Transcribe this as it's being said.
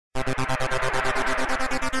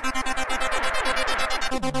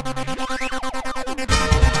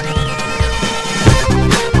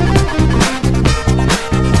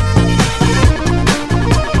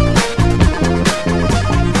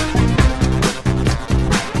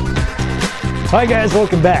Hi guys,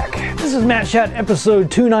 welcome back. This is Matt Chat episode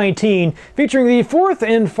 219, featuring the fourth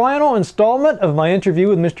and final installment of my interview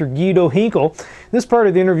with Mr. Guido Henkel. In this part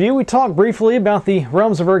of the interview, we talk briefly about the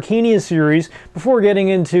Realms of Arkania series before getting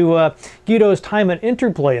into Guido's time at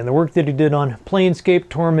Interplay and the work that he did on Planescape,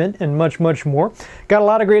 Torment, and much, much more. Got a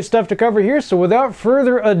lot of great stuff to cover here, so without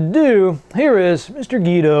further ado, here is Mr.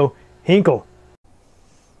 Guido Henkel.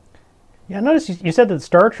 Yeah, I noticed you said that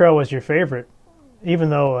Star Trail was your favorite.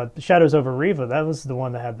 Even though Shadows over Riva, that was the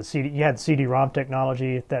one that had the CD. You had CD-ROM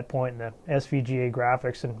technology at that point and the SVGA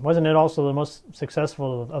graphics, and wasn't it also the most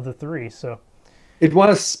successful of the three? So it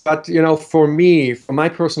was, but you know, for me, from my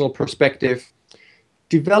personal perspective,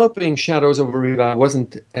 developing Shadows over Riva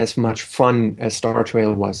wasn't as much fun as Star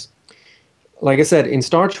Trail was. Like I said, in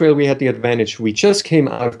Star Trail we had the advantage. We just came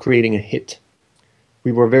out of creating a hit.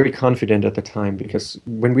 We were very confident at the time because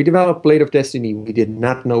when we developed Blade of Destiny, we did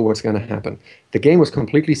not know what's going to happen. The game was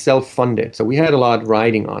completely self-funded, so we had a lot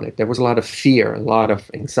riding on it. There was a lot of fear, a lot of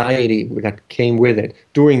anxiety that came with it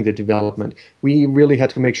during the development. We really had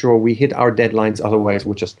to make sure we hit our deadlines, otherwise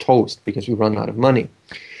we're just toast because we run out of money.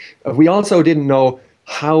 We also didn't know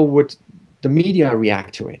how would the media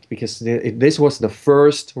react to it, because this was the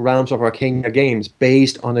first Realms of Arkania games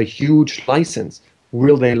based on a huge license.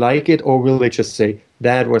 Will they like it, or will they just say,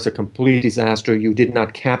 that was a complete disaster, you did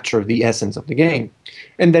not capture the essence of the game?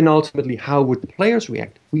 And then ultimately, how would the players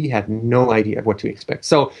react? We had no idea what to expect.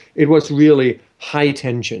 So it was really high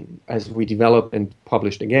tension as we developed and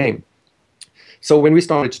published the game. So when we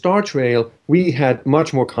started Star Trail, we had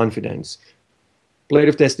much more confidence. Blade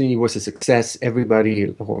of Destiny was a success.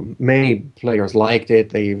 Everybody, or many players liked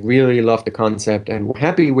it. They really loved the concept and were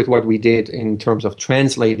happy with what we did in terms of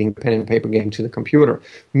translating the pen and paper game to the computer.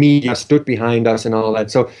 Media stood behind us and all that.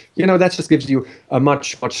 So, you know, that just gives you a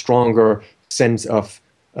much stronger sense of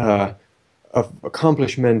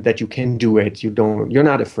accomplishment, that you can do it. You're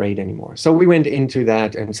not afraid anymore. So we went into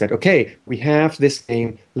that and said, okay, we have this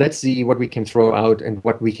game. Let's see what we can throw out and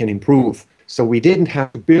what we can improve. So we didn't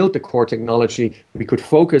have to build the core technology. We could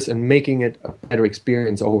focus on making it a better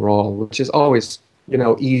experience overall, which is always, you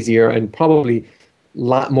know, easier and probably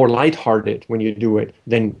more lighthearted when you do it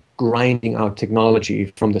than grinding out technology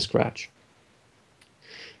from the scratch.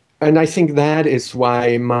 And I think that is why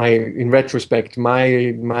in retrospect,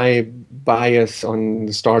 my bias on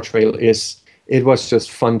the Star Trail is it was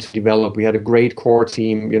just fun to develop. We had a great core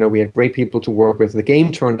team. You know, we had great people to work with. The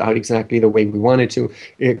game turned out exactly the way we wanted to.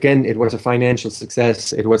 Again, it was a financial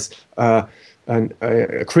success. It was a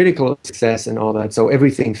critical success and all that. So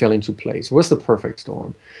everything fell into place. It was the perfect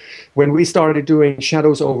storm. When we started doing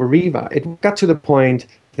Shadows over Riva, it got to the point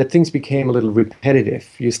that things became a little repetitive.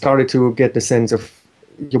 You started to get the sense of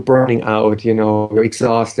you're burning out, you know, you're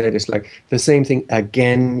exhausted. It's like the same thing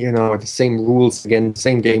again, you know, the same rules again,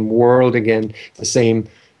 same game world again, the same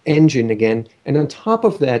engine again. And on top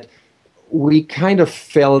of that, we kind of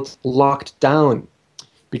felt locked down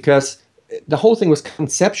because the whole thing was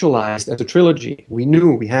conceptualized as a trilogy. We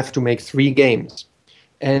knew we have to make 3 games,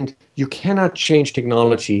 and you cannot change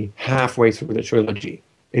technology halfway through the trilogy.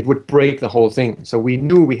 It would break the whole thing. So we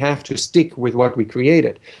knew we have to stick with what we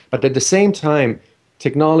created. But at the same time,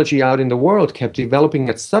 technology out in the world kept developing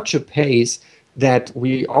at such a pace that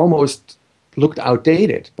we almost looked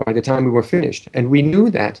outdated by the time we were finished. And we knew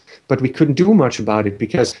that, but we couldn't do much about it,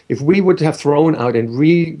 because if we would have thrown out and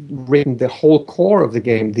rewritten the whole core of the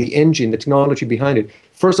game, the engine, the technology behind it,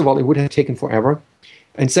 first of all, it would have taken forever.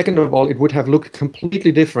 And second of all, it would have looked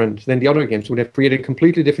completely different than the other games. It would have created a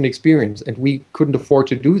completely different experience, and we couldn't afford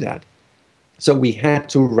to do that. So we had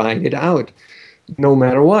to ride it out, no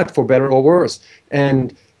matter what, for better or worse.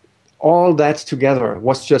 And all that together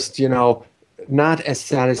was just, you know, not as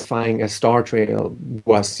satisfying as Star Trail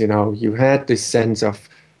was. You know, you had this sense of,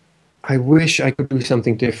 I wish I could do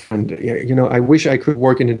something different. You know, I wish I could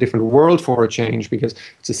work in a different world for a change, because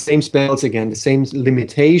it's the same spells again, the same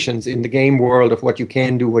limitations in the game world of what you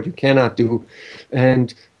can do, what you cannot do.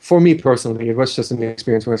 And for me personally, it was just an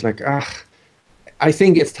experience where it's like, I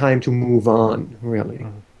think it's time to move on, really.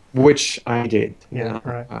 Mm-hmm. Which I did,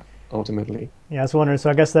 right. Ultimately. Yeah, I was wondering, so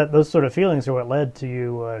I guess that those sort of feelings are what led to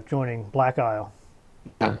you joining Black Isle.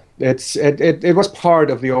 Yeah, it was part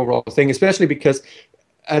of the overall thing, especially because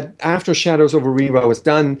after Shadows over Riva was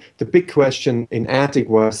done, the big question in Attic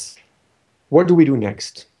was, what do we do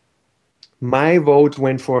next? My vote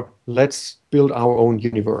went for, let's build our own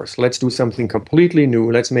universe. Let's do something completely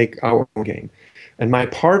new. Let's make our own game. And my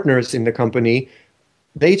partners in the company,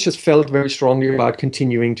 they just felt very strongly about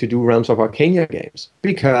continuing to do Realms of Arkania games,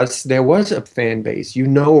 because there was a fan base. You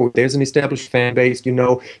know, there's an established fan base. You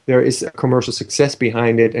know, there is a commercial success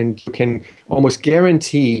behind it, and you can almost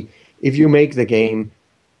guarantee if you make the game,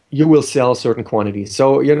 you will sell certain quantities.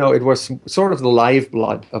 So, you know, it was sort of the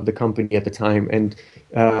lifeblood of the company at the time, and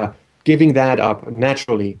giving that up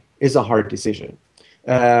naturally is a hard decision.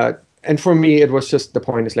 And for me, it was just the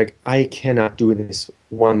point is like, I cannot do this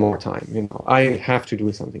one more time. You know, I have to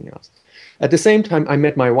do something else. At the same time, I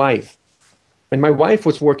met my wife, and my wife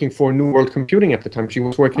was working for New World Computing at the time. She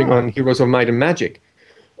was working on Heroes of Might and Magic.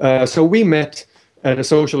 So we met at a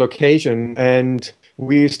social occasion, and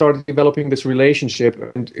we started developing this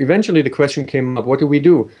relationship. And eventually the question came up, what do we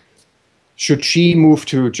do? Should she move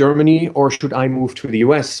to Germany or should I move to the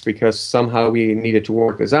US? Because somehow we needed to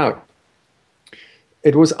work this out.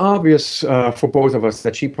 It was obvious for both of us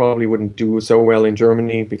that she probably wouldn't do so well in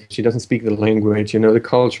Germany because she doesn't speak the language. You know, the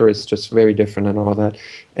culture is just very different and all that.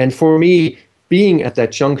 And for me, being at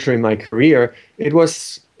that juncture in my career, it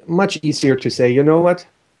was much easier to say, you know what,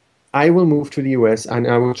 I will move to the US and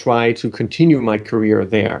I will try to continue my career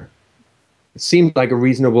there. It seemed like a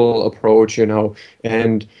reasonable approach, you know,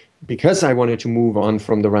 and because I wanted to move on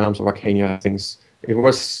from the Realms of Arkania things, it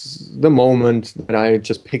was the moment that I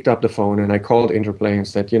just picked up the phone and I called Interplay and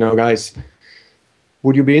said, you know, guys,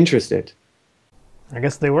 would you be interested? I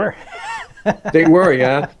guess they were. They were,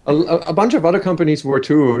 yeah. A bunch of other companies were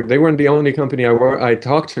too. They weren't the only company I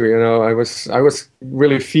talked to. You know, I was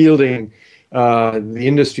really fielding the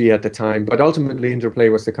industry at the time, but ultimately Interplay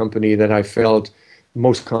was the company that I felt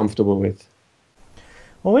most comfortable with.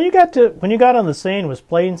 Well, when you got on the scene, was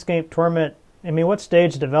Planescape Torment? I mean, what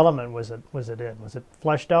stage of development was it in? Was it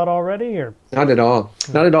fleshed out already, or not at all?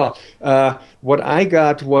 Not at all. What I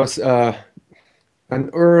got was an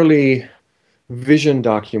early vision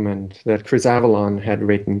document that Chris Avalon had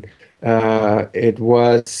written. It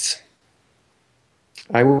was,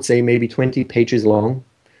 I would say, maybe 20 pages long,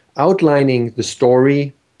 outlining the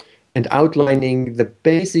story and outlining the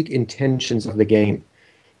basic intentions of the game.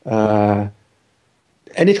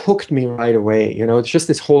 And it hooked me right away. You know, it's just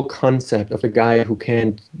this whole concept of a guy who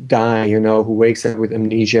can't die, you know, who wakes up with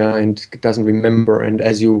amnesia and doesn't remember. And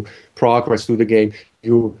as you progress through the game,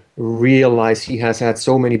 you realize he has had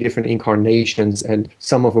so many different incarnations, and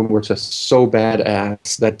some of them were just so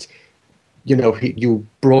badass that, you know, you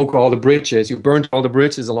broke all the bridges, you burnt all the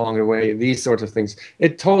bridges along the way, these sorts of things.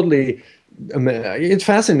 It totally, it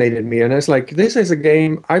fascinated me. And it's like, this is a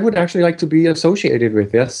game I would actually like to be associated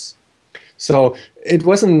with, yes. So it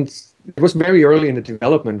was very early in the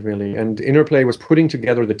development, really, and Interplay was putting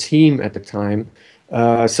together the team at the time.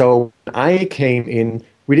 So when I came in,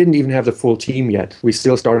 we didn't even have the full team yet. We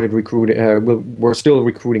still started recruiting. We're still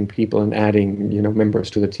recruiting people and adding, you know, members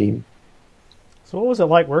to the team. So what was it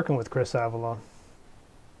like working with Chris Avalon?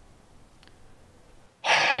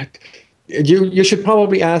 You should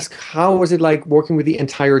probably ask, how was it like working with the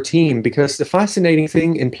entire team? Because the fascinating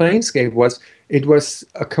thing in Planescape was it was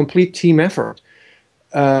a complete team effort.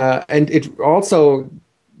 And it also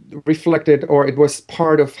reflected, or it was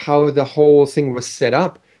part of how the whole thing was set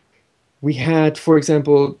up. We had, for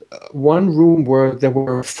example, one room where there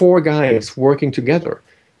were 4 guys working together.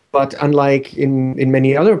 But unlike in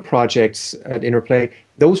many other projects at Interplay,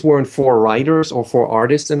 those weren't 4 writers or 4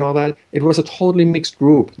 artists and all that. It was a totally mixed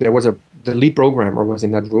group. There was the lead programmer was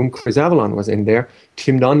in that room. Chris Avalon was in there.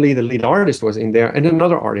 Tim Donnelly, the lead artist, was in there, and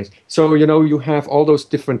another artist. So, you know, you have all those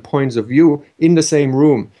different points of view in the same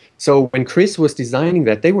room. So when Chris was designing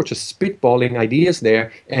that, they were just spitballing ideas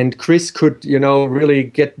there, and Chris could, you know, really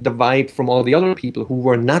get the vibe from all the other people who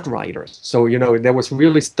were not writers. So, you know, there was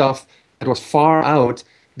really stuff that was far out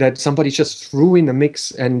that somebody just threw in the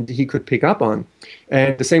mix and he could pick up on.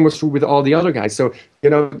 And the same was true with all the other guys. So, you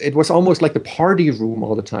know, it was almost like the party room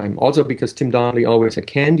all the time. Also because Tim Donnelly always had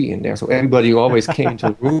candy in there. So everybody always came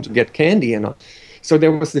to the room to get candy and all. So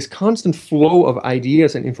there was this constant flow of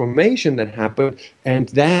ideas and information that happened. And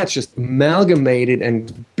that just amalgamated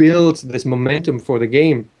and built this momentum for the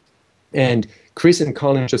game. And Chris and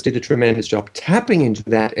Colin just did a tremendous job tapping into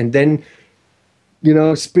that and then, you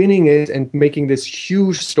know, spinning it and making this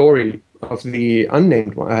huge story of the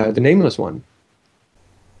unnamed one, the nameless one.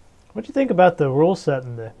 What do you think about the rule set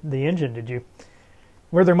and the engine?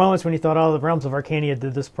 Were there moments when you thought, oh, the Realms of Arkania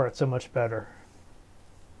did this part so much better?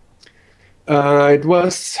 It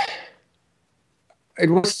was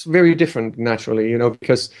very different, naturally, you know,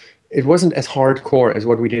 because it wasn't as hardcore as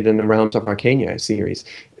what we did in the Realms of Arkania series.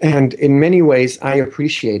 And in many ways, I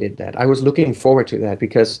appreciated that. I was looking forward to that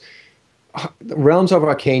because Realms of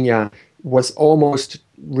Arkania was almost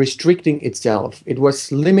restricting itself. It was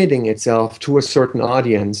limiting itself to a certain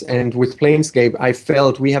audience. And with Planescape, I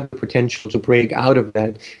felt we have the potential to break out of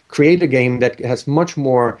that, create a game that has much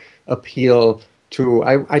more appeal to,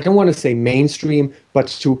 I don't want to say mainstream, but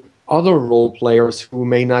to other role players who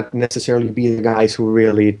may not necessarily be the guys who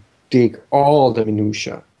really dig all the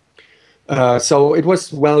minutia. So it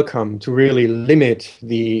was welcome to really limit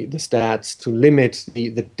the stats, to limit the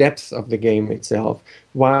depth of the game itself,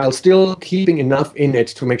 while still keeping enough in it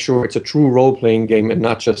to make sure it's a true role-playing game and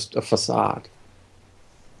not just a facade.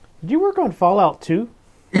 Did you work on Fallout 2?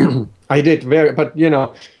 I did, but you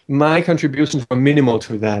know, my contributions were minimal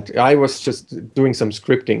to that. I was just doing some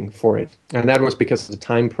scripting for it, and that was because of the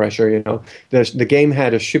time pressure. You know, the game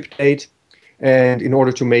had a ship date, and in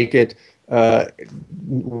order to make it,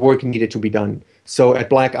 work needed to be done. So at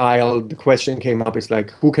Black Isle, the question came up, is like,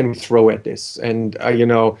 who can we throw at this? And, you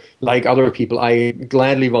know, like other people, I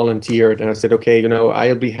gladly volunteered. And I said, okay, you know,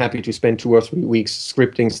 I'll be happy to spend 2 or 3 weeks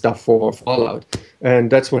scripting stuff for Fallout. And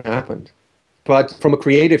that's what happened. But from a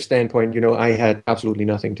creative standpoint, you know, I had absolutely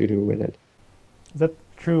nothing to do with it. Is that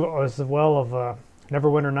true as well of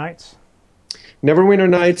Neverwinter Nights? Neverwinter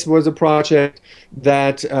Nights was a project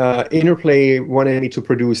that Interplay wanted me to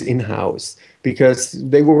produce in-house, because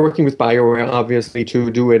they were working with BioWare, obviously,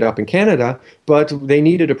 to do it up in Canada, but they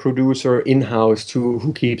needed a producer in-house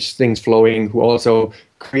who keeps things flowing, who also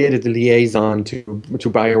created the liaison to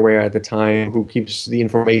BioWare at the time, who keeps the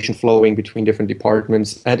information flowing between different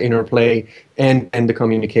departments at Interplay, and the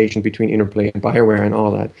communication between Interplay and BioWare and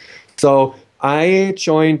all that. So I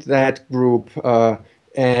joined that group,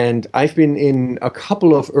 and I've been in a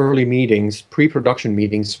couple of early meetings, pre-production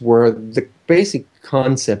meetings, where the basic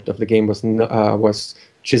concept of the game was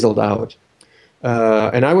chiseled out.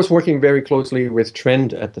 And I was working very closely with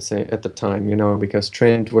Trent at the time, you know, because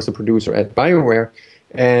Trent was a producer at BioWare,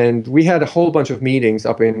 and we had a whole bunch of meetings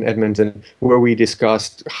up in Edmonton where we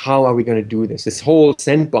discussed how are we going to do this whole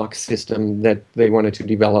sandbox system that they wanted to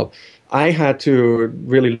develop. I had to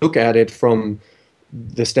really look at it from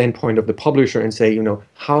the standpoint of the publisher and say, you know,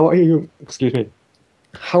 how are you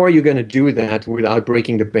going to do that without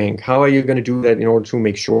breaking the bank? How are you going to do that in order to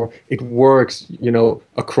make sure it works, you know,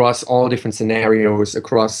 across all different scenarios,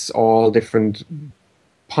 across all different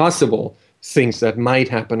possible things that might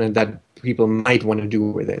happen and that people might want to do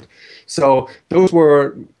with it? So those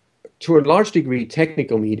were, to a large degree,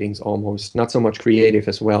 technical meetings almost, not so much creative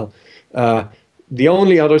as well. The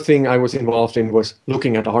only other thing I was involved in was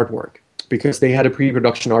looking at artwork, because they had a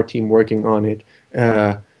pre-production art team working on it,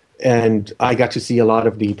 and I got to see a lot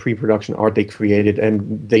of the pre-production art they created,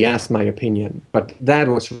 and they asked my opinion. But that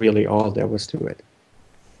was really all there was to it.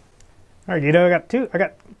 All right, Guido, I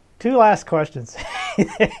got two last questions.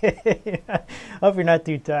 Hope you're not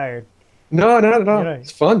too tired. No, not at all. You know,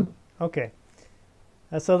 it's fun. Okay.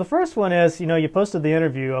 So the first one is, you know, you posted the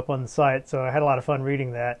interview up on the site, so I had a lot of fun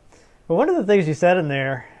reading that. But one of the things you said in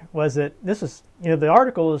there was that this was, you know, the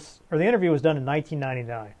interview was done in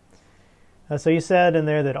 1999. So you said in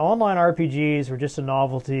there that online RPGs were just a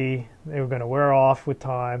novelty. They were going to wear off with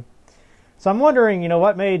time. So I'm wondering, you know,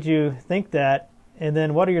 what made you think that? And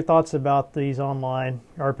then what are your thoughts about these online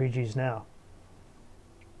RPGs now?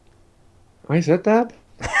 I said that?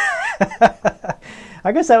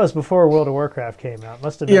 I guess that was before World of Warcraft came out.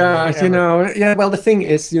 Must have been. Yeah, you know, yeah, well, the thing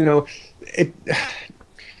is, you know,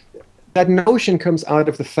 that notion comes out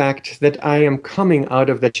of the fact that I am coming out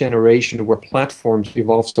of that generation where platforms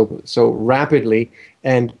evolved so rapidly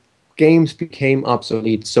and games became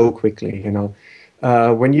obsolete so quickly, you know.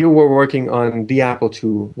 When you were working on the Apple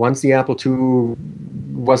II, once the Apple II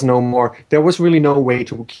was no more, there was really no way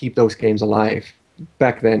to keep those games alive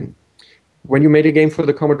back then. When you made a game for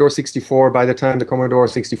the Commodore 64, by the time the Commodore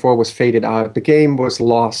 64 was faded out, the game was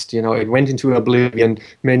lost. You know, it went into oblivion.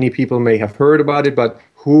 Many people may have heard about it, but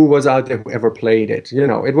who was out there who ever played it? You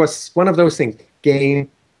know, it was one of those things. Game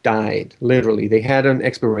died, literally. They had an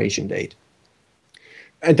expiration date.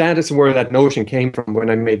 And that is where that notion came from when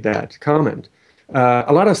I made that comment.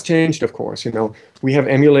 A lot has changed, of course. You know, we have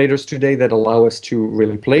emulators today that allow us to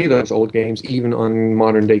really play those old games, even on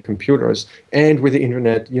modern-day computers. And with the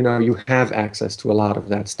internet, you know, you have access to a lot of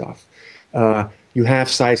that stuff. You have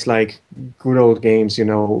sites like Good Old Games, you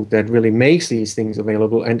know, that really makes these things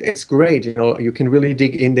available, and it's great. You know, you can really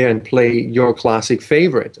dig in there and play your classic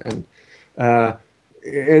favorite, and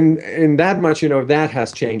in that much, you know, that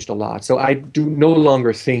has changed a lot. So I do no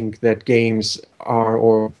longer think that games are,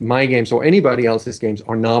 or my games or anybody else's games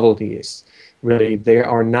are novelties. Really, they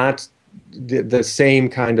are not the same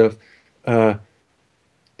kind of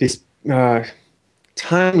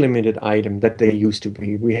time-limited item that they used to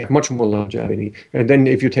be. We have much more longevity. And then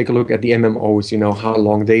if you take a look at the MMOs, you know, how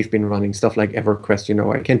long they've been running, stuff like EverQuest, you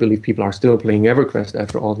know, I can't believe people are still playing EverQuest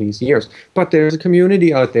after all these years. But there's a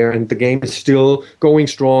community out there, and the game is still going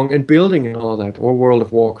strong and building and all that, or World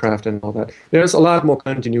of Warcraft and all that. There's a lot more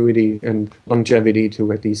continuity and longevity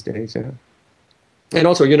to it these days, yeah. And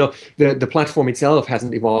also, you know, the platform itself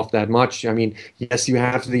hasn't evolved that much. I mean, yes, you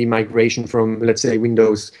have the migration from, let's say,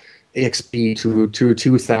 Windows XP to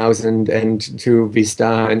 2000 and to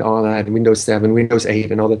Vista and all that, Windows 7, Windows 8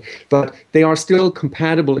 and all that. But they are still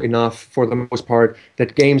compatible enough for the most part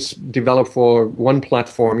that games developed for one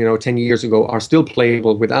platform, you know, 10 years ago are still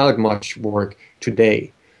playable without much work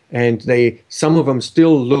today. And some of them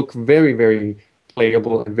still look very, very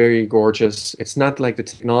playable and very gorgeous. It's not like the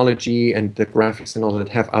technology and the graphics and all that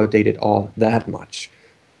have outdated all that much.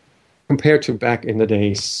 Compared to back in the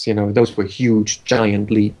days, you know, those were huge,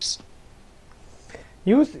 giant leaps.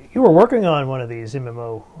 You were working on one of these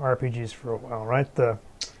MMO RPGs for a while, right? An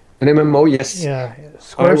MMO, yes. Yeah,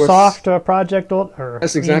 Squaresoft project?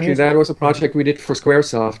 Yes, exactly. That was a project we did for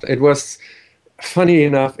Squaresoft. It was, funny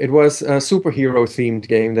enough, it was a superhero-themed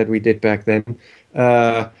game that we did back then.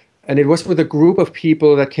 And it was with a group of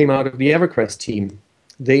people that came out of the EverQuest team.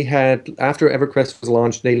 They had, after EverQuest was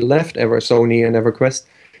launched, they left Sony and EverQuest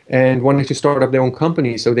and wanted to start up their own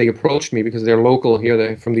company. So they approached me because they're local here,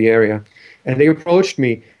 they're from the area. And they approached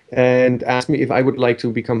me and asked me if I would like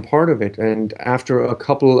to become part of it. And after a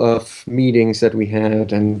couple of meetings that we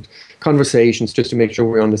had and conversations just to make sure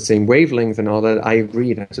we're on the same wavelength and all that, I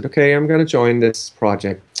agreed. I said, okay, I'm going to join this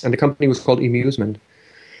project. And the company was called Amusement.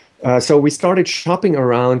 So we started shopping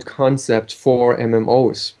around concepts for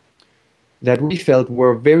MMOs that we felt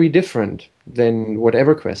were very different than what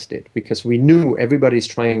EverQuest did, because we knew everybody's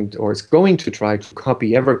trying or is going to try to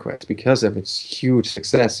copy EverQuest because of its huge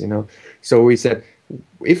success, you know. So we said,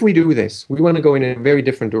 if we do this, we want to go in a very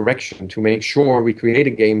different direction to make sure we create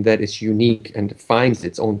a game that is unique and finds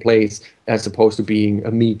its own place as opposed to being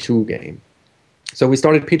a Me Too game. So we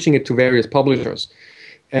started pitching it to various publishers,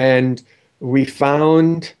 and we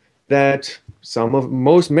found that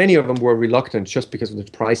many of them were reluctant just because of the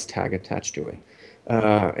price tag attached to it.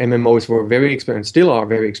 MMOs were very expensive, still are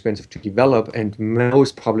very expensive to develop, and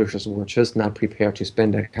most publishers were just not prepared to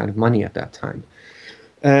spend that kind of money at that time.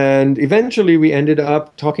 And eventually we ended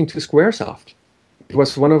up talking to Squaresoft. It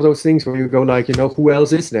was one of those things where you go like, you know, who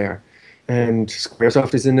else is there? And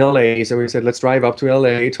Squaresoft is in LA, so we said, let's drive up to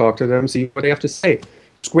LA, talk to them, see what they have to say.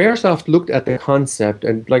 Squaresoft looked at the concept,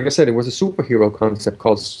 and like I said, it was a superhero concept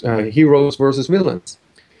called Heroes versus Villains.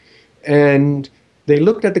 And they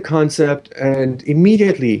looked at the concept, and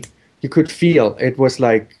immediately you could feel it was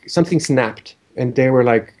like something snapped. And they were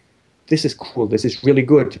like, this is cool, this is really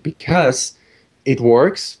good, because it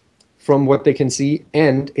works from what they can see,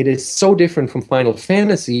 and it is so different from Final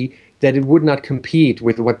Fantasy that it would not compete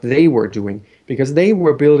with what they were doing, because they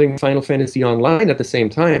were building Final Fantasy Online at the same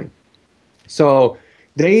time. So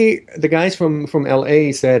the guys from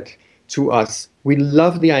LA said to us, we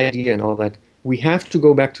love the idea and all that. We have to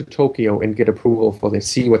go back to Tokyo and get approval for this,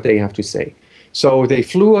 see what they have to say. So they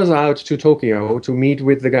flew us out to Tokyo to meet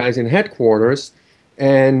with the guys in headquarters,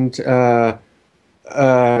 and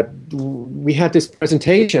we had this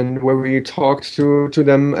presentation where we talked to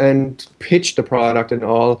them and pitched the product and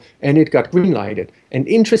all, and it got greenlighted. And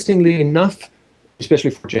interestingly enough,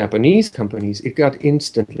 especially for Japanese companies, it got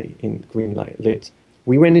instantly greenlit.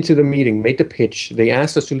 We went into the meeting, made the pitch. They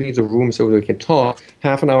asked us to leave the room so we could talk.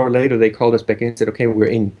 Half an hour later, they called us back in and said, okay,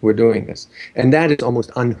 we're doing this. And that is almost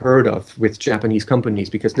unheard of with Japanese companies,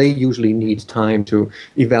 because they usually need time to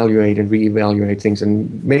evaluate and reevaluate things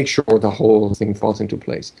and make sure the whole thing falls into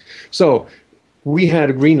place. So we had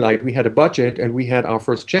a green light, we had a budget, and we had our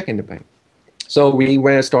first check in the bank. So we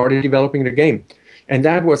started developing the game. And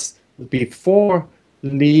that was before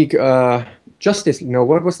League Justice. No,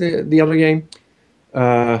 what was the other game?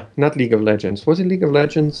 Not League of Legends. Was it League of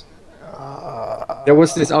Legends? There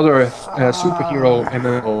was this other superhero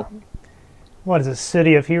MMO. What is it,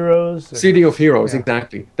 City of Heroes? City of Heroes, yeah.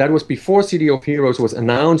 Exactly. That was before City of Heroes was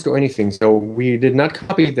announced or anything, so we did not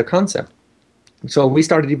copy the concept. So we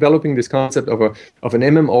started developing this concept of an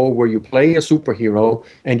MMO where you play a superhero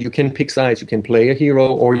and you can pick sides. You can play a hero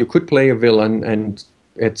or you could play a villain, and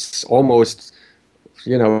it's almost,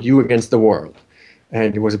 you know, you against the world.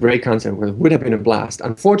 And it was a great concept. It would have been a blast.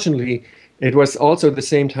 Unfortunately, it was also the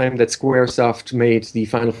same time that Squaresoft made the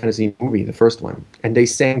Final Fantasy movie, the first one. And they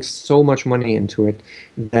sank so much money into it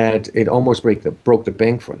that it almost broke the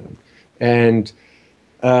bank for them. And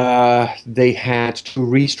they had to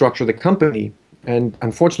restructure the company. And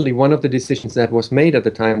unfortunately, one of the decisions that was made at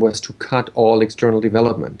the time was to cut all external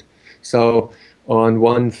development. So on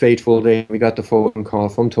one fateful day, we got the phone call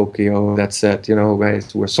from Tokyo that said, you know,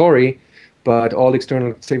 guys, we're sorry, but all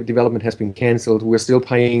external development has been canceled. We're still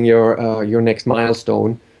paying your next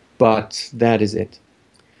milestone, but that is it.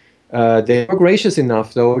 They were gracious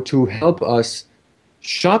enough, though, to help us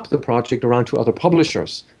shop the project around to other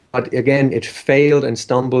publishers. But again, it failed and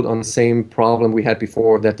stumbled on the same problem we had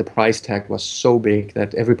before, that the price tag was so big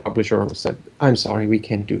that every publisher said, I'm sorry, we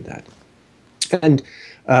can't do that. And,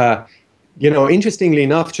 you know, interestingly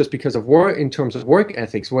enough, just because of work, in terms of work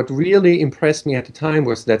ethics, what really impressed me at the time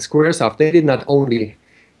was that Squaresoft, they did not only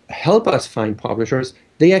help us find publishers,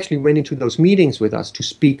 they actually went into those meetings with us to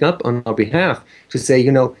speak up on our behalf, to say,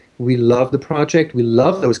 you know, we love the project, we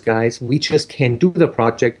love those guys, we just can't do the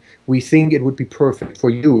project, we think it would be perfect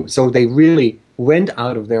for you. So they really went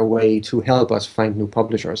out of their way to help us find new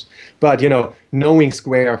publishers. But, you know, knowing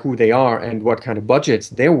Square, who they are and what kind of budgets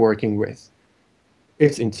they're working with,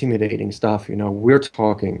 it's intimidating stuff. You know, we're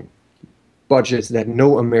talking budgets that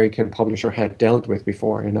no American publisher had dealt with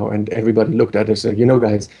before, you know, and everybody looked at us and said, you know,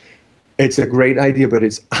 guys, it's a great idea, but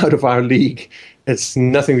it's out of our league. It's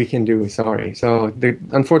nothing we can do, sorry. So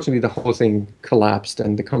unfortunately, the whole thing collapsed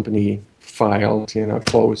and the company filed, you know,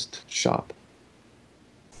 closed shop.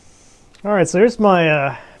 All right, so here's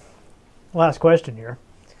my last question here.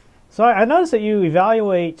 So I noticed that you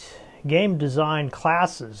evaluate game design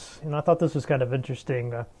classes, and I thought this was kind of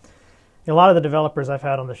interesting. A lot of the developers I've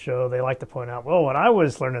had on the show, they like to point out, well, when I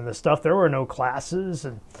was learning this stuff, there were no classes,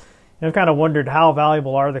 and I've kind of wondered how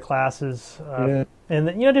valuable are the classes, Yeah. and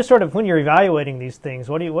you know, just sort of when you're evaluating these things,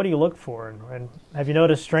 what do you look for, and have you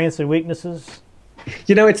noticed strengths and weaknesses?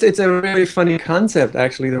 You know, it's a really funny concept,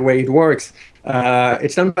 actually, the way it works.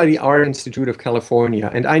 It's done by the Art Institute of California,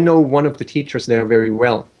 and I know one of the teachers there very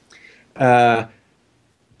well.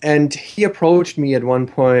 And he approached me at one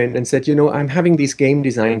point and said, you know, I'm having these game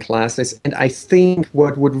design classes, and I think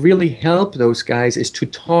what would really help those guys is to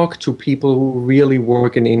talk to people who really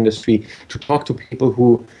work in industry, to talk to people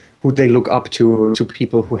who they look up to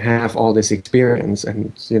people who have all this experience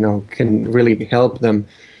and, you know, can really help them,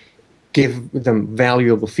 give them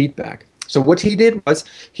valuable feedback. So what he did was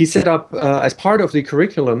he set up, as part of the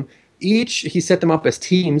curriculum, he set them up as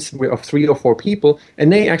teams of 3 or 4 people,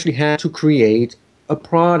 and they actually had to create a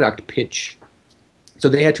product pitch. So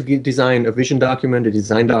they had to design a vision document, a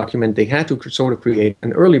design document. They had to sort of create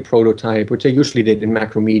an early prototype, which they usually did in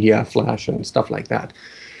Macromedia, Flash, and stuff like that.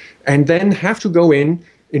 And then have to go in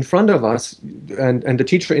front of us, and the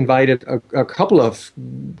teacher invited a couple of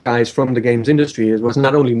guys from the games industry. It was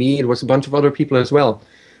not only me, it was a bunch of other people as well,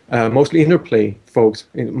 mostly Interplay folks,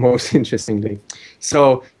 most interestingly.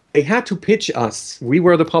 So they had to pitch us. We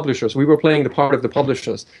were the publishers. We were playing the part of the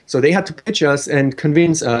publishers. So they had to pitch us and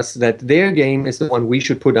convince us that their game is the one we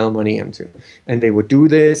should put our money into. And they would do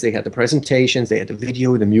this. They had the presentations. They had the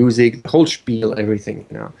video, the music, the whole spiel, everything,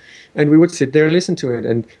 you know. And we would sit there and listen to it.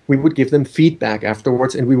 And we would give them feedback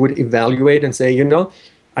afterwards. And we would evaluate and say, you know,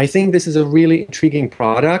 I think this is a really intriguing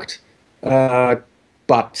product,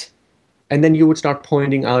 but... And then you would start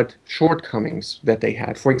pointing out shortcomings that they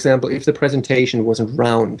had. For example, if the presentation wasn't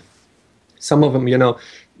round, some of them, you know,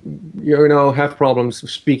 have problems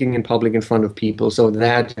speaking in public in front of people. So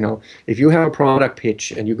that, you know, if you have a product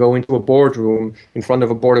pitch and you go into a boardroom in front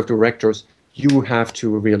of a board of directors, you have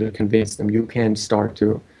to really convince them. You can't start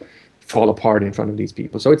to fall apart in front of these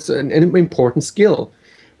people. So it's an important skill.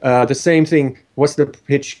 The same thing, was the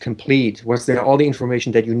pitch complete? Was there all the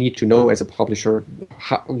information that you need to know as a publisher,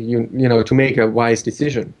 you know, to make a wise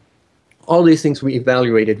decision? All these things we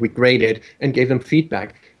evaluated, we graded, and gave them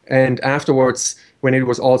feedback. And afterwards, when it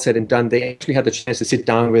was all said and done, they actually had the chance to sit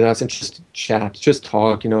down with us and just chat, just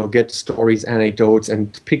talk, you know, get stories, anecdotes,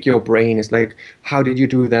 and pick your brain. It's like, how did you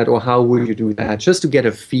do that, or how would you do that? Just to get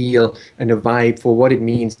a feel and a vibe for what it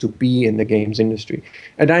means to be in the games industry.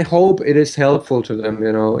 And I hope it is helpful to them.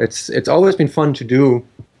 You know, it's always been fun to do,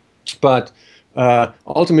 but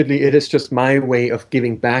ultimately it is just my way of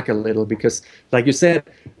giving back a little, because like you said,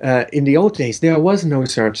 in the old days there was no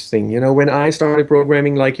such thing. You know, when I started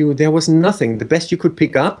programming like you, there was nothing. The best you could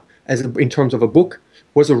pick up in terms of a book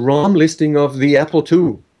was a ROM listing of the Apple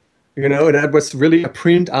II. You know, that was really a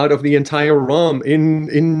print out of the entire ROM in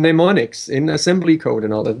mnemonics, in assembly code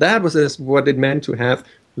and all that. That was what it meant to have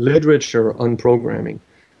literature on programming.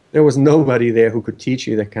 There was nobody there who could teach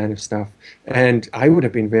you that kind of stuff. And I would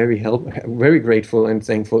have been very grateful and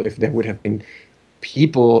thankful if there would have been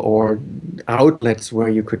people or outlets where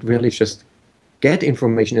you could really just get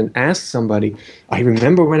information and ask somebody. I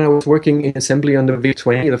remember when I was working in assembly on the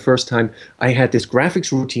VIC-20 the first time, I had this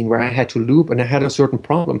graphics routine where I had to loop and I had a certain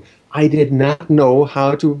problem. I did not know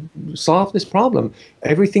how to solve this problem.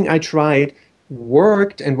 Everything I tried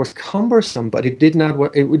worked and was cumbersome, but it did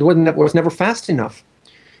not. It was never fast enough.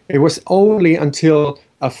 It was only until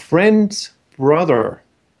a friend's brother,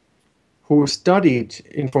 who studied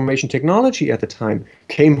information technology at the time,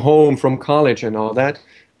 came home from college and all that,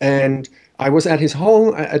 and I was at his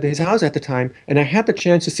house at the time, and I had the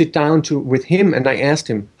chance to sit down with him, and I asked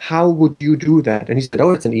him, how would you do that? And he said,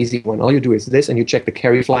 oh, it's an easy one. All you do is this, and you check the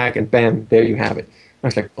carry flag, and bam, there you have it. I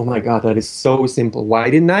was like, oh my God, that is so simple. Why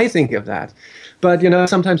didn't I think of that? But,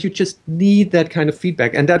 sometimes you just need that kind of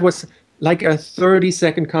feedback. And that was like a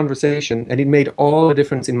 30-second conversation, and it made all the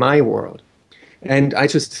difference in my world. And I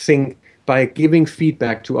just think by giving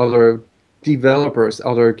feedback to other developers,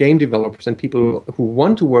 other game developers, and people who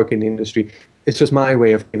want to work in the industry, it's just my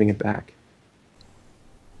way of giving it back.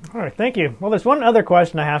 All right, thank you. Well, there's one other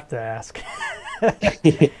question I have to ask.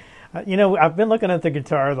 I've been looking at the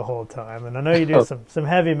guitar the whole time, and I know you do some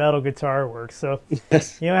heavy metal guitar work. So,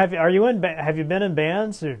 yes. Have you been in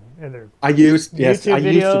bands or YouTube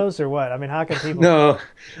videos or what? I mean, how can people? No,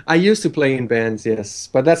 I used to play in bands, yes,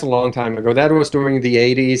 but that's a long time ago. That was during the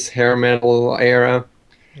 '80s hair metal era.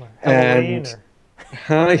 Halloween,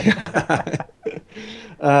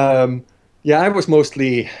 I was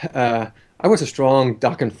mostly. I was a strong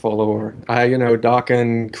Dokken follower.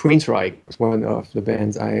 Dokken, Queensryche was one of the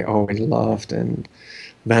bands I always loved, and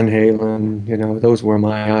Van Halen, those were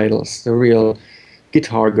my idols, the real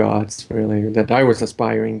guitar gods, really, that I was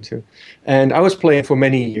aspiring to. And I was playing for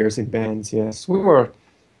many years in bands, yes. We were,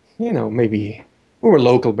 we were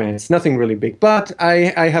local bands, nothing really big. But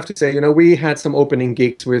I have to say, we had some opening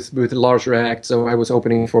gigs with larger acts. So I was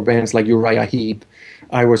opening for bands like Uriah Heep.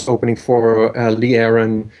 I was opening for Lee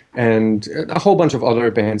Aaron and a whole bunch of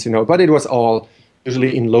other bands, But it was all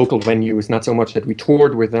usually in local venues, not so much that we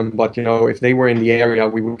toured with them. But, if they were in the area,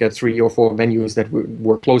 we would get 3 or 4 venues that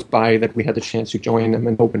were close by that we had the chance to join them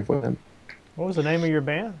and open for them. What was the name of your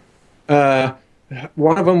band?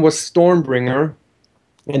 One of them was Stormbringer,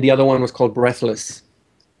 and the other one was called Breathless.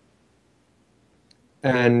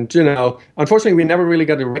 And, unfortunately, we never really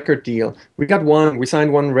got a record deal. We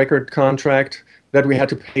signed one record contract that we had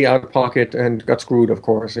to pay out of pocket and got screwed, of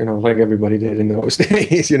course, like everybody did in those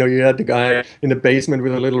days. You had the guy in the basement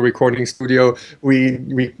with a little recording studio. We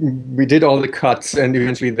did all the cuts, and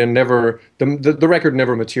eventually the record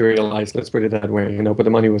never materialized, let's put it that way, but the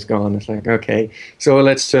money was gone. It's like, okay, so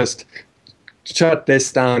let's just shut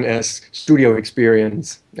this down as studio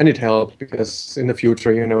experience. And it helped because in the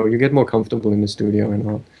future, you get more comfortable in the studio and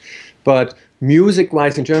all. But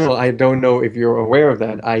music-wise in general, I don't know if you're aware of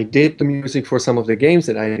that. I did the music for some of the games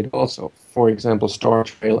that I did also. For example, Star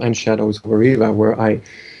Trail and Shadows of Arkania, where I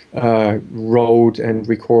wrote and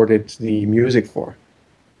recorded the music for.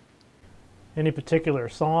 Any particular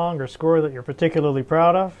song or score that you're particularly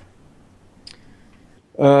proud of?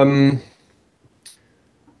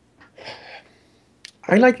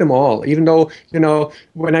 I like them all, even though,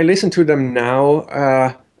 when I listen to them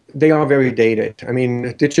now, they are very dated. I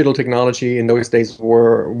mean, digital technology in those days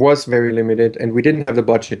was very limited, and we didn't have the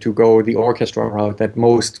budget to go the orchestra route that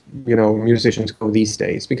most, musicians go these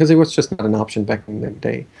days, because it was just not an option back in the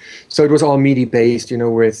day. So it was all MIDI based,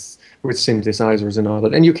 with synthesizers and all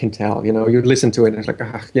that. And you can tell, you listen to it and it's like,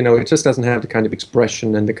 it just doesn't have the kind of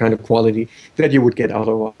expression and the kind of quality that you would get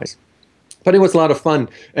otherwise. But it was a lot of fun,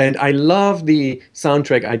 and I love the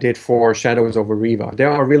soundtrack I did for Shadows of Arkania. There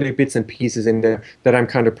are really bits and pieces in there that I'm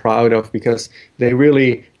kind of proud of, because they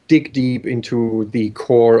really dig deep into the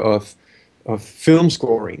core of film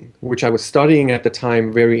scoring, which I was studying at the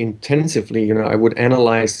time very intensively. I would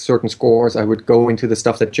analyze certain scores. I would go into the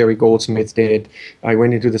stuff that Jerry Goldsmith did. I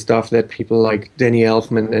went into the stuff that people like Danny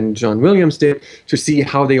Elfman and John Williams did to see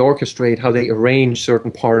how they orchestrate, how they arrange certain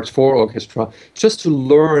parts for orchestra, just to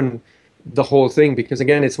learn the whole thing, because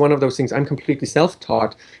again, it's one of those things. I'm completely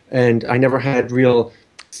self-taught, and I never had real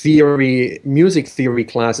music theory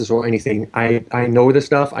classes or anything. I know the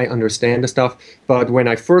stuff, I understand the stuff, but when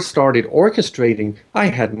I first started orchestrating, I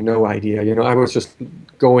had no idea. I was just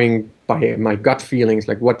going by my gut feelings,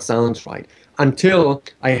 like what sounds right, until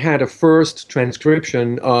I had a first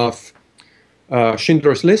transcription of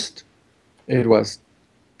Schindler's List. It was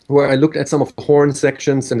where I looked at some of the horn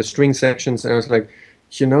sections and the string sections, and I was like,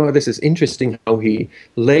 this is interesting how he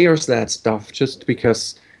layers that stuff, just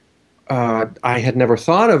because I had never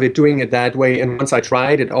thought of it doing it that way. And once I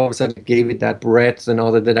tried it, all of a sudden it gave it that breadth and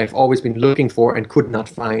all that I've always been looking for and could not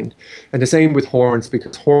find. And the same with horns,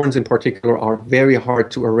 because horns in particular are very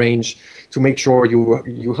hard to arrange to make sure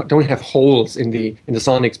you don't have holes in the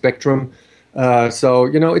sonic spectrum. So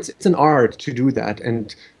it's an art to do that,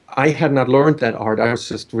 and I had not learned that art. I was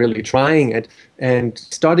just really trying it, and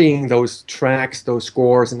studying those tracks, those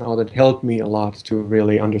scores, and all that helped me a lot to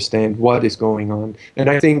really understand what is going on. And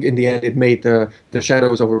I think in the end, it made the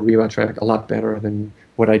Shadows over Riva track a lot better than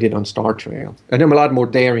what I did on Star Trail. And I'm a lot more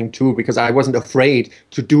daring too, because I wasn't afraid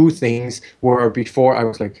to do things where before I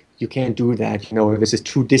was like, you can't do that, this is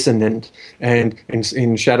too dissonant. And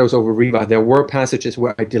in Shadows over Riva, there were passages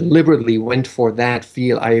where I deliberately went for that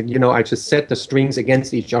feel. I just set the strings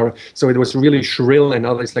against each other, so it was really shrill and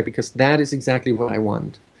others, because that is exactly what I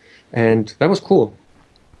want. And that was cool.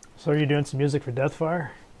 So are you doing some music for Deathfire?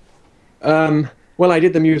 Well, I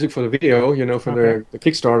did the music for the video, for the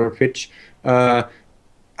Kickstarter pitch.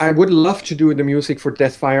 I would love to do the music for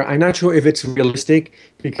Deathfire. I'm not sure if it's realistic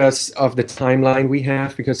because of the timeline we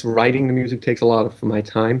have, because writing the music takes a lot of my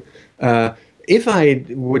time. If I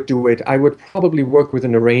would do it, I would probably work with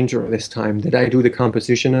an arranger this time, that I do the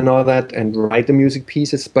composition and all that and write the music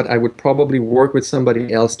pieces, but I would probably work with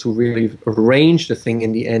somebody else to really arrange the thing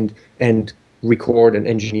in the end and record and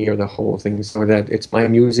engineer the whole thing so that it's my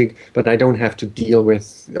music, but I don't have to deal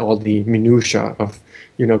with all the minutiae of,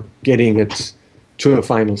 getting it to a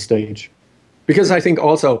final stage. Because I think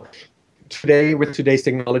also today, with today's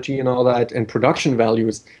technology and all that and production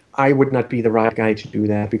values, I would not be the right guy to do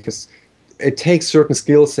that, because it takes certain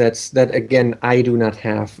skill sets that, again, I do not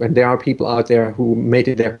have. And there are people out there who made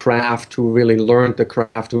it their craft, who really learned the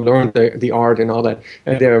craft, who learned the art and all that,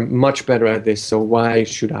 and they're much better at this, so why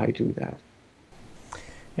should I do that?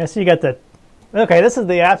 Yeah, so you got the... Okay, this is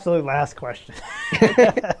the absolute last question.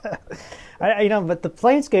 But the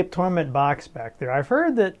Planescape Torment box back there, I've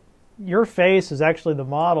heard that your face is actually the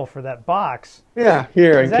model for that box. Yeah,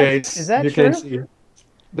 here, is that you true? can see.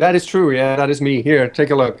 That is true, yeah, that is me. Here, take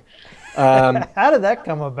a look. How did that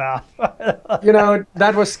come about?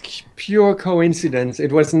 That was pure coincidence.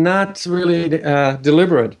 It was not really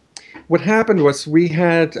deliberate. What happened was we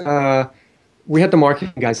had the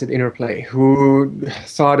marketing guys at Interplay who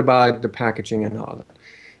thought about the packaging and all that.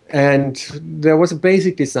 And there was a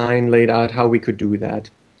basic design laid out how we could do that.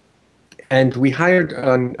 And we hired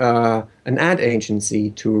an ad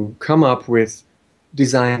agency to come up with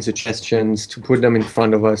design suggestions, to put them in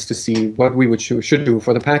front of us to see what we should do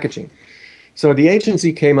for the packaging. So the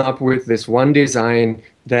agency came up with this one design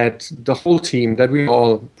that the whole team, that we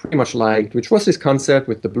all pretty much liked, which was this concept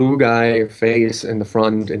with the blue guy face in the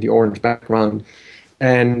front and the orange background.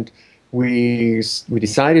 And we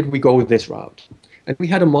decided we go with this route. And we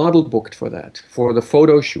had a model booked for that, for the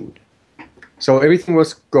photo shoot. So everything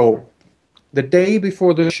was go. The day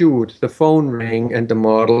before the shoot, the phone rang and the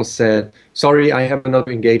model said, sorry, I have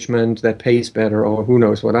another engagement that pays better, or who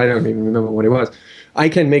knows what, I don't even remember what it was. I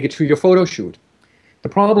can make it to your photo shoot. The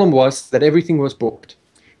problem was that everything was booked.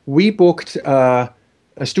 We booked a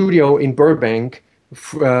studio in Burbank,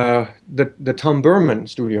 the Tom Berman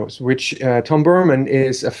Studios, which Tom Berman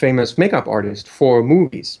is a famous makeup artist for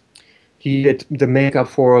movies. He did the makeup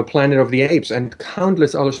for Planet of the Apes and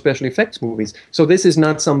countless other special effects movies. So this is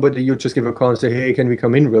not somebody you just give a call and say, hey, can we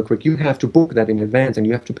come in real quick? You have to book that in advance and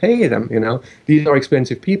you have to pay them, These are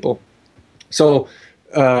expensive people. So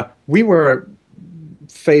we were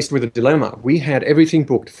faced with a dilemma. We had everything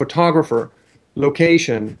booked, photographer,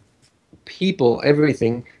 location, people,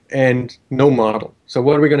 everything, and no model. So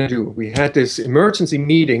what are we going to do? We had this emergency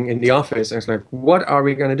meeting in the office, and it's like, what are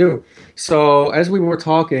we going to do? So as we were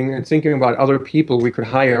talking and thinking about other people we could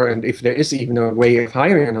hire, and if there is even a way of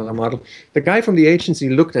hiring another model, the guy from the agency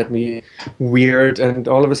looked at me weird, and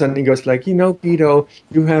all of a sudden he goes like, Guido,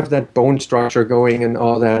 you have that bone structure going and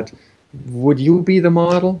all that. Would you be the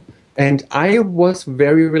model? And I was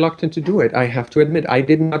very reluctant to do it. I have to admit, I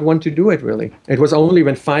did not want to do it, really. It was only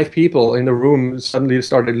when 5 people in the room suddenly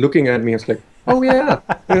started looking at me. It's like, oh, yeah.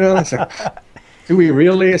 It's like, do we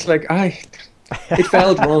really? It's like, it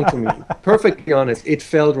felt wrong to me. Perfectly honest, it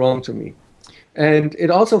felt wrong to me. And it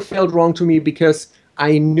also felt wrong to me because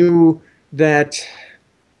I knew that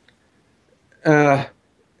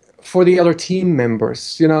for the other team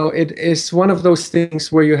members, it is one of those things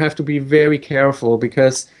where you have to be very careful,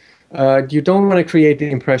 because you don't want to create the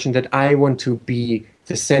impression that I want to be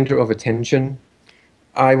the center of attention.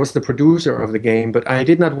 I was the producer of the game, but I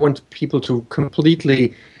did not want people to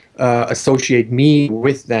completely associate me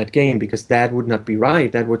with that game, because that would not be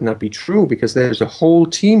right. That would not be true, because there's a whole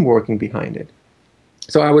team working behind it.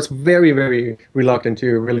 So I was very, very reluctant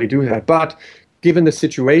to really do that. But given the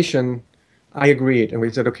situation, I agreed, and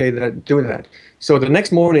we said, okay, do that. So the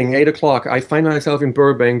next morning, 8 o'clock, I find myself in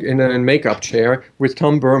Burbank in a makeup chair with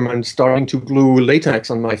Tom Berman starting to glue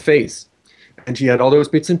latex on my face. And she had all those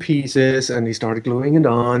bits and pieces, and he started gluing it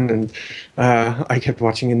on, and I kept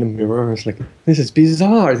watching in the mirror. I was like, this is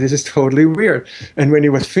bizarre. This is totally weird. And when he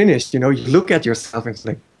was finished, you know, you look at yourself and it's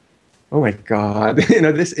like, oh my God, you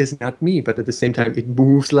know, this is not me. But at the same time, it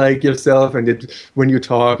moves like yourself, and when you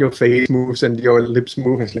talk, your face moves and your lips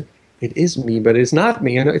move. It's like, it is me, but it's not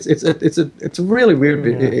me. You know, it's a really weird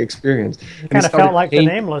experience. It kind of felt like the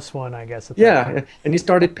Nameless one, I guess. Yeah, and he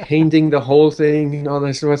started painting the whole thing. You know,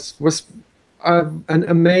 this was an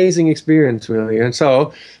amazing experience, really. And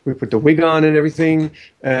so we put the wig on and everything,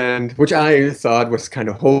 and which I thought was kind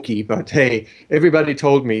of hokey, but hey, everybody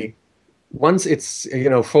told me once it's, you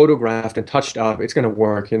know, photographed and touched up, it's gonna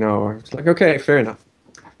work. You know, it's like, okay, fair enough.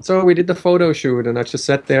 So we did the photo shoot, and I just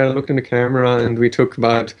sat there, looked in the camera, and we took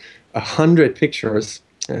about 100 pictures,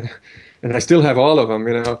 and I still have all of them,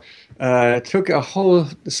 you know. Took a whole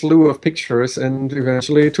slew of pictures, and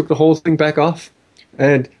eventually took the whole thing back off.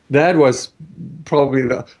 And that was probably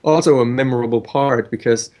also a memorable part,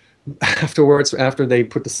 because afterwards, after they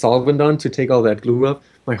put the solvent on to take all that glue off,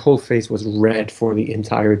 my whole face was red for the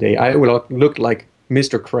entire day. I looked like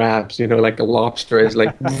Mr. Krabs, you know, like a lobster is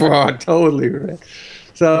like, totally red.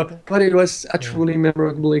 So, but it was a truly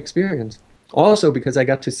memorable experience. Also, because I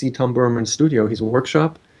got to see Tom Berman's studio, his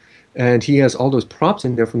workshop, and he has all those props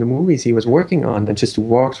in there from the movies he was working on, and just to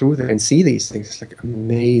walk through there and see these things, it's like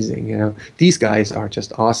amazing, you know. These guys are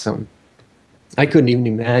just awesome. I couldn't even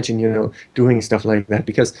imagine, you know, doing stuff like that,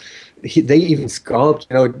 because they even sculpt,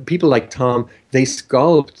 you know, people like Tom, they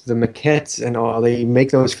sculpt the maquettes and all, they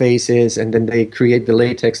make those faces, and then they create the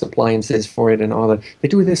latex appliances for it and all that. They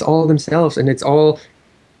do this all themselves, and it's all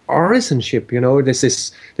artisanship, you know. This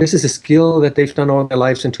is a skill that they've done all their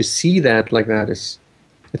lives, and to see that like that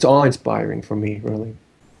it's all inspiring for me, really.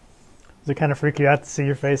 Does it kind of freak you out to see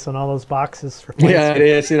your face on all those boxes for Planescape? Yeah, it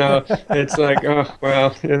is, you know. It's like, oh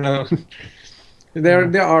well, you know,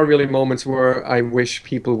 there are really moments where I wish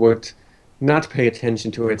people would not pay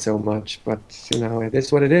attention to it so much, but you know, it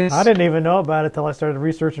is what it is. I didn't even know about it till I started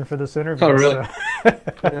researching for this interview. Oh, really? So.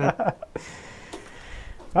 Yeah.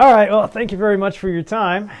 All right, well, thank you very much for your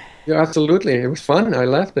time. Yeah, absolutely. It was fun. I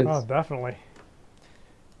loved it. Oh, definitely.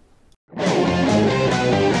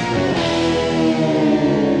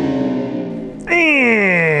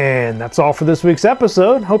 And that's all for this week's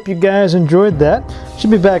episode. Hope you guys enjoyed that.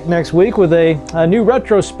 Should be back next week with a new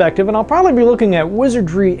retrospective, and I'll probably be looking at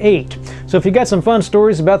Wizardry 8. So if you got some fun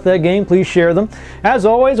stories about that game, please share them. As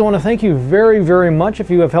always, I want to thank you very, very much if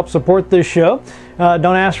you have helped support this show.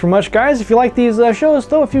 Don't ask for much, guys. If you like these shows,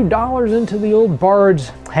 throw a few dollars into the old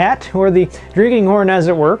bard's hat, or the drinking horn, as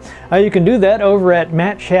it were. You can do that over at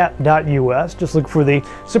mattchat.us. Just look for the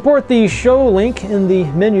support the show link in the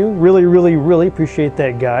menu. Really, really, really appreciate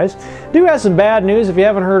that, guys. Do have some bad news if you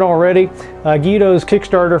haven't heard already. Guido's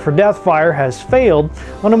Kickstarter for Deathfire has failed.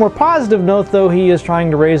 On a more positive note, though, he is trying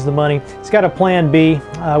to raise the money. He's got a plan B,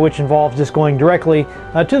 which involves just going directly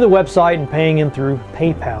to the website and paying him through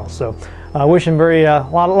PayPal. So I wish him a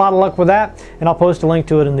lot of luck with that, and I'll post a link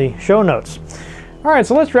to it in the show notes. All right,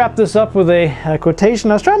 so let's wrap this up with a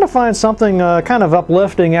quotation. I was trying to find something kind of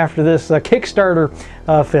uplifting after this Kickstarter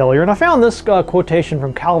failure, and I found this quotation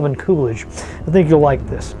from Calvin Coolidge. I think you'll like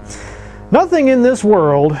this. Nothing in this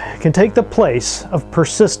world can take the place of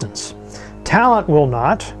persistence. Talent will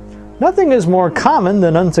not. Nothing is more common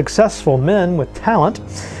than unsuccessful men with talent.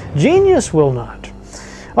 Genius will not.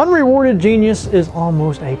 Unrewarded genius is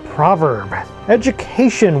almost a proverb.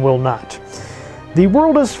 Education will not. The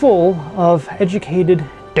world is full of educated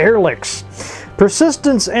derelicts.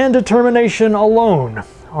 Persistence and determination alone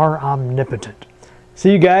are omnipotent.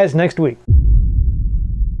 See you guys next week.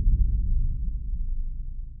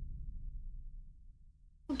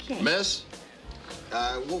 Okay. Miss,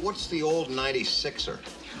 what's the old 96er?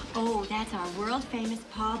 Oh, that's our world-famous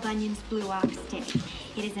Paul Bunyan's Blue Ox steak.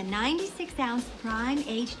 It is a 96-ounce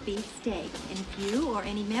prime-aged beef steak. And if you or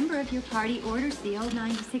any member of your party orders the old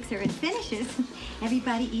 96er and finishes,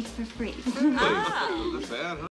 everybody eats for free. Ah.